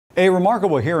A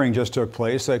remarkable hearing just took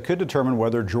place that could determine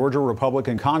whether Georgia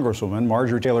Republican Congresswoman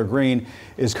Marjorie Taylor Greene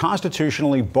is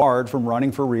constitutionally barred from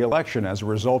running for re-election as a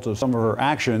result of some of her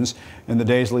actions in the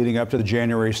days leading up to the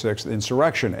January 6th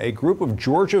insurrection. A group of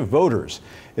Georgia voters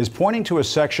is pointing to a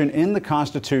section in the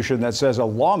Constitution that says a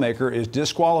lawmaker is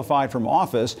disqualified from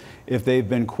office if they've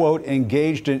been, quote,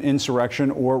 engaged in insurrection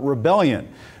or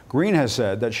rebellion. Greene has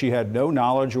said that she had no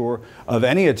knowledge or of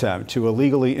any attempt to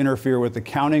illegally interfere with the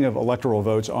counting of electoral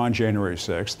votes on January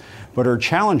 6th, but her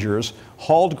challengers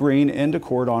hauled Greene into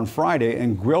court on Friday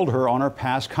and grilled her on her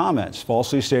past comments,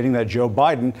 falsely stating that Joe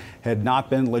Biden had not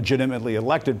been legitimately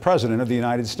elected president of the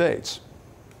United States.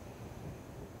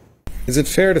 Is it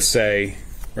fair to say,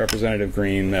 Representative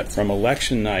Greene, that from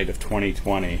election night of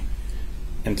 2020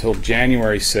 until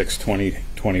January 6,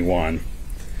 2021,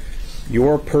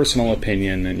 your personal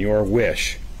opinion and your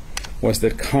wish was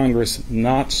that Congress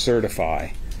not certify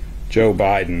Joe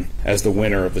Biden as the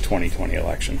winner of the 2020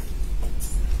 election?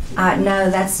 No,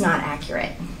 that's not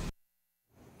accurate.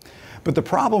 But the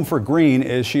problem for Greene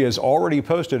is she has already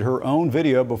posted her own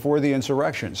video before the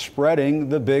insurrection, spreading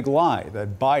the big lie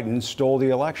that Biden stole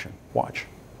the election. Watch.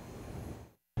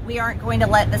 We aren't going to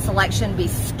let this election be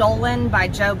stolen by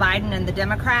Joe Biden and the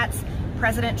Democrats.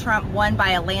 President Trump won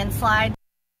by a landslide.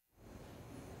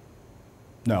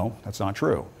 No, that's not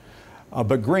true.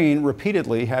 But Greene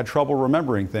repeatedly had trouble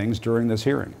remembering things during this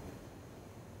hearing.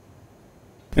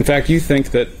 In fact, you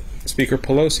think that Speaker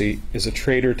Pelosi is a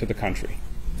traitor to the country,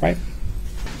 right?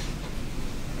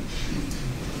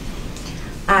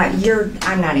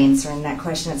 I'm not answering that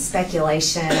question. It's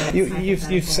speculation.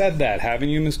 You've said that, haven't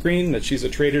you, Ms. Greene, that she's a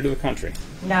traitor to the country?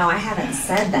 No, I haven't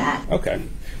said that. Okay.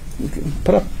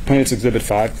 Put up Plaintiff's Exhibit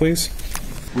 5, please.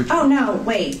 Oh, no,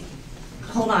 wait.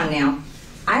 Hold on now.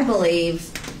 I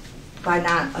believe by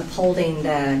not upholding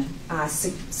the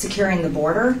securing the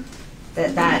border,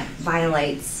 that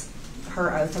violates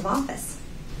her oath of office.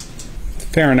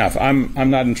 Fair enough. I'm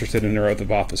not interested in her oath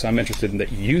of office. I'm interested in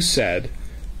that you said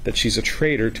that she's a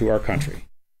traitor to our country.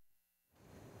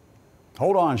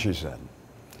 Hold on, she said.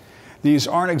 These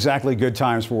aren't exactly good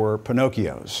times for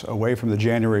Pinocchios. Away from the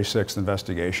January 6th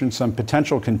investigation, some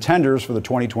potential contenders for the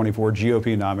 2024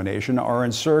 GOP nomination are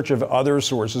in search of other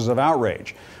sources of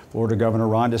outrage. Florida Governor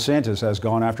Ron DeSantis has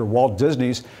gone after Walt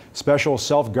Disney's special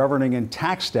self-governing and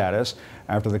tax status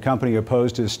after the company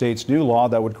opposed his state's new law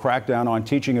that would crack down on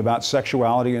teaching about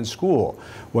sexuality in school,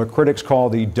 what critics call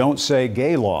the Don't Say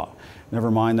Gay law.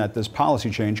 Never mind that this policy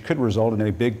change could result in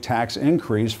a big tax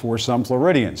increase for some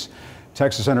Floridians.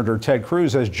 Texas Senator Ted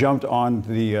Cruz has jumped on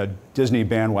the Disney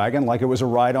bandwagon like it was a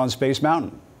ride on Space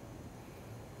Mountain.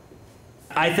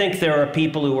 I think there are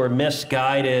people who are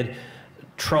misguided,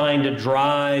 trying to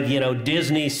drive,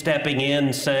 Disney stepping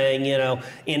in saying,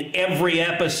 in every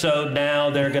episode now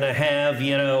they're going to have,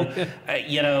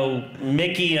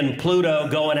 Mickey and Pluto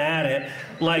going at it.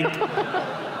 Like,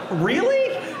 really?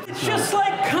 It's just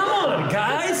like, come on,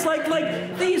 guys.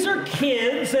 Like these are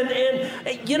kids, and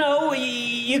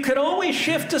you could always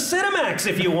shift to Cinemax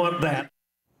if you want that.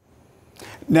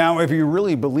 Now, if you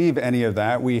really believe any of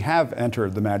that, we have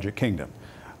entered the Magic Kingdom.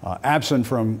 Absent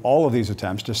from all of these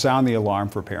attempts to sound the alarm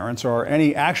for parents are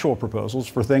any actual proposals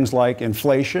for things like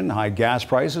inflation, high gas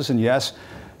prices, and yes,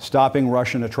 stopping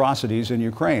Russian atrocities in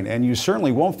Ukraine. And you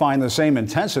certainly won't find the same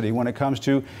intensity when it comes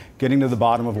to getting to the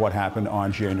bottom of what happened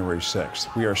on January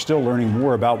 6th. We are still learning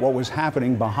more about what was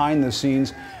happening behind the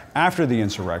scenes after the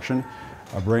insurrection.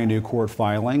 A brand new court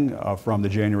filing from the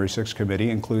January 6th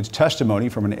committee includes testimony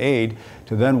from an aide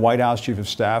to then White House Chief of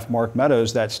Staff Mark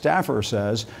Meadows. That staffer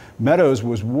says Meadows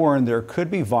was warned there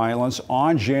could be violence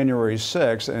on January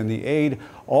 6th, and the aide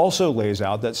also lays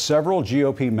out that several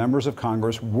GOP members of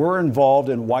Congress were involved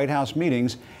in White House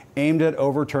meetings aimed at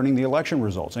overturning the election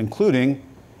results, including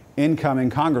incoming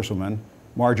Congresswoman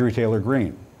Marjorie Taylor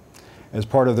Greene. As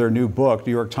part of their new book,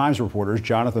 New York Times reporters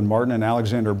Jonathan Martin and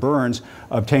Alexander Burns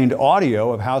obtained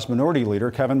audio of House Minority Leader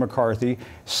Kevin McCarthy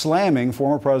slamming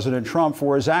former President Trump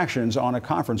for his actions on a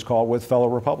conference call with fellow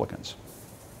Republicans.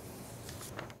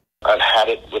 I've had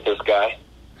it with this guy.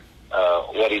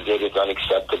 What he did is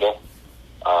unacceptable.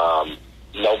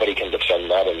 Nobody can defend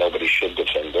that, and nobody should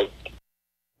defend it.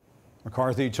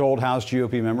 McCarthy told House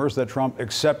GOP members that Trump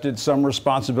accepted some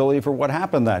responsibility for what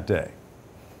happened that day.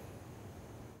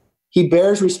 He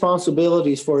bears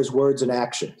responsibilities for his words and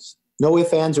actions. No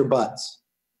ifs, ands, or buts.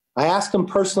 I asked him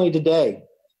personally today,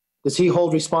 does he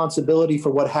hold responsibility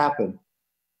for what happened?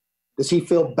 Does he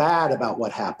feel bad about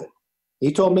what happened?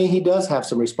 He told me he does have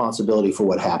some responsibility for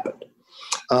what happened.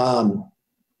 And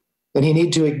he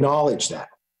needs to acknowledge that.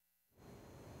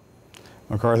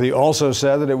 McCarthy also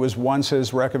said that it was once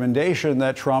his recommendation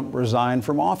that Trump resign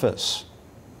from office.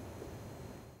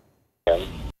 The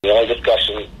only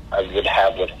discussion I would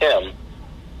have with him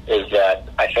is that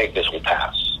I think this will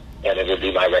pass, and it would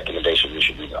be my recommendation you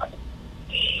should resign.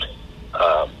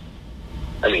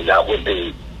 That would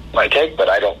be my take, but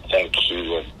I don't think he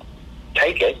would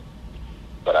take it,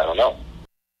 but I don't know.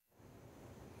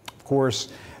 Of course,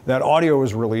 that audio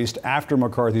was released after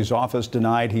McCarthy's office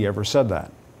denied he ever said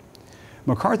that.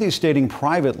 McCarthy stating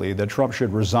privately that Trump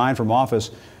should resign from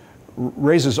office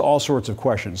raises all sorts of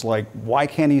questions, like why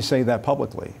can't he say that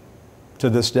publicly to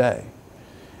this day?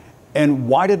 And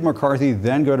why did McCarthy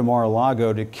then go to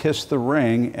Mar-a-Lago to kiss the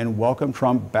ring and welcome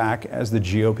Trump back as the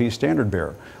GOP standard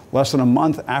bearer, less than a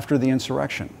month after the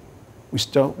insurrection? We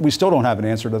still don't have an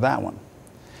answer to that one.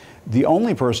 The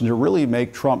only person to really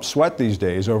make Trump sweat these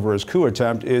days over his coup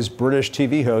attempt is British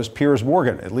TV host Piers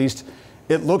Morgan. At least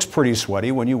it looks pretty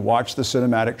sweaty when you watch the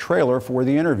cinematic trailer for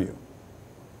the interview.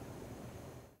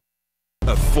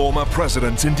 A former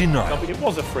president in denial. It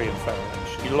was a free and fair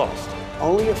election. You lost.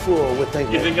 Only a fool would think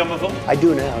that. You think I'm a fool? I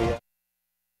do now, yeah.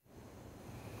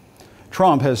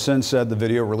 Trump has since said the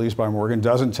video released by Morgan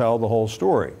doesn't tell the whole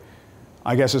story.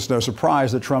 I guess it's no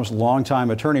surprise that Trump's longtime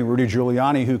attorney, Rudy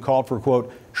Giuliani, who called for,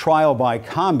 quote, trial by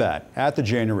combat at the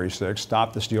January 6th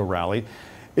Stop the Steal rally,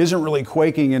 isn't really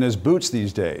quaking in his boots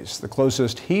these days. The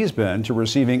closest he's been to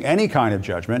receiving any kind of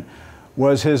judgment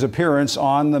was his appearance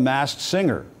on The Masked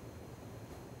Singer.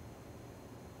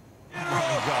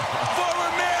 Former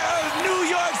mayor of New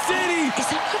York City. Is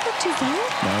that public to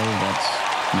vote? No, that's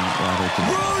not Robert.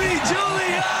 Rudy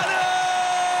Giuliani!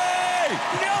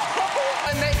 No!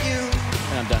 I met you.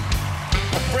 And I'm done.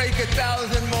 I'll break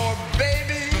 1,000 more,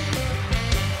 baby,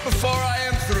 before I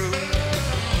am through.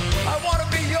 I want to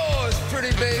be yours,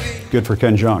 pretty baby. Good for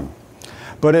Ken Jeong.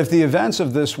 But if the events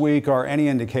of this week are any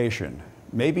indication,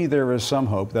 maybe there is some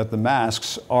hope that the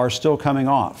masks are still coming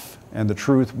off and the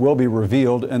truth will be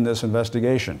revealed in this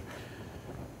investigation.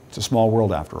 It's a small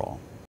world after all.